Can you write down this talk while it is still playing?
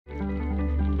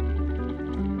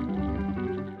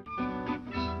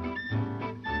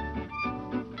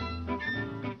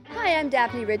Hi, I'm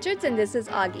Daphne Richards and this is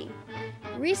Augie.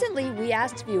 Recently, we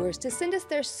asked viewers to send us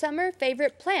their summer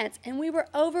favorite plants and we were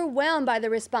overwhelmed by the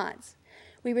response.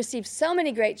 We received so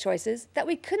many great choices that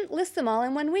we couldn't list them all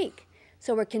in one week.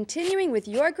 So we're continuing with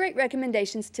your great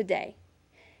recommendations today.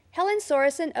 Helen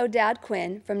Sorensen O'Dowd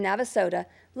Quinn from Navasota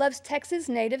loves Texas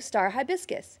native star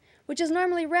hibiscus, which is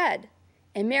normally red.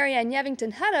 And Marianne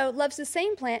Yevington Hutto loves the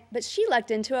same plant, but she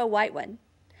lucked into a white one.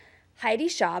 Heidi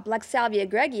Schaub likes Salvia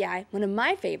gregii, one of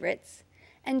my favorites.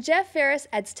 And Jeff Ferris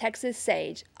adds Texas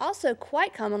sage, also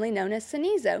quite commonly known as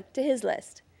cenizo, to his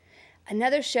list.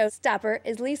 Another showstopper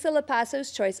is Lisa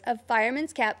Lapasso's choice of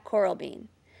fireman's cap coral bean.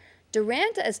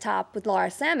 Duranta is top with Laura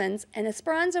Salmons, and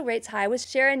Esperanza rates high with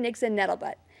Sharon Nixon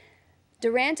Nettlebutt.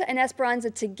 Duranta and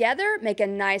Esperanza together make a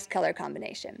nice color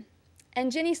combination.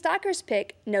 And Jenny Stocker's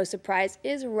pick, no surprise,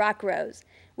 is rock rose,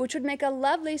 which would make a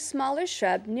lovely smaller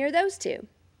shrub near those two.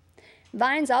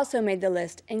 Vines also made the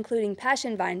list, including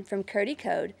passion vine from Curdy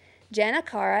Code, Jana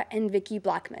Cara, and Vicki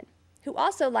Blockman, who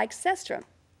also likes cestrum.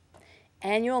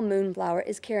 Annual moonflower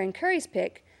is Karen Curry's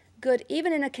pick, good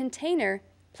even in a container,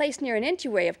 placed near an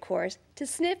entryway, of course, to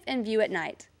sniff and view at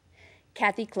night.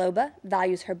 Kathy Kloba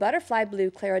values her butterfly blue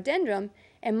clerodendrum,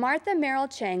 and Martha Merrill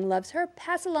Chang loves her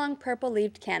pass-along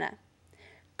purple-leaved canna.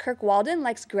 Kirk Walden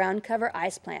likes ground cover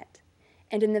ice plant.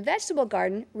 And in the vegetable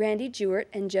garden, Randy Jewett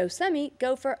and Joe Summey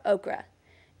go for okra,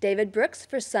 David Brooks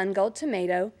for sun gold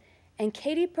tomato, and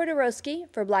Katie Podorowski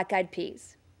for black-eyed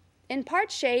peas. In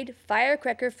part shade,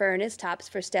 firecracker fern is tops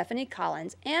for Stephanie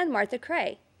Collins and Martha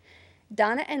Cray.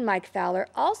 Donna and Mike Fowler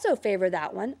also favor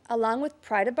that one, along with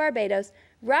Pride of Barbados,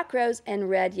 rock rose, and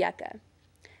red yucca.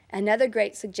 Another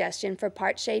great suggestion for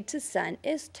part shade to sun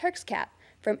is Turk's Cap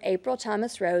from April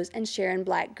Thomas Rose and Sharon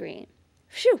Black Green.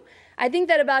 Phew, I think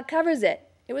that about covers it.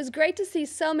 It was great to see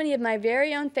so many of my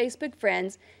very own Facebook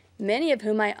friends, many of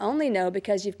whom I only know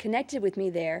because you've connected with me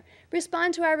there,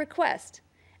 respond to our request.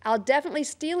 I'll definitely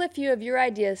steal a few of your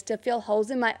ideas to fill holes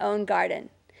in my own garden.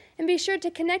 And be sure to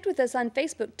connect with us on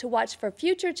Facebook to watch for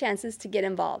future chances to get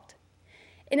involved.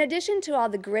 In addition to all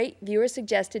the great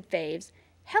viewer-suggested faves,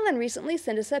 Helen recently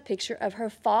sent us a picture of her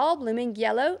fall-blooming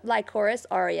yellow Lycoris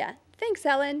aurea. Thanks,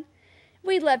 Helen.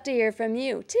 We'd love to hear from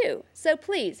you, too, so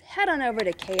please head on over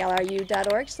to klru.org/ctg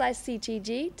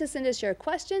to send us your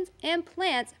questions and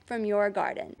plants from your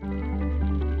garden.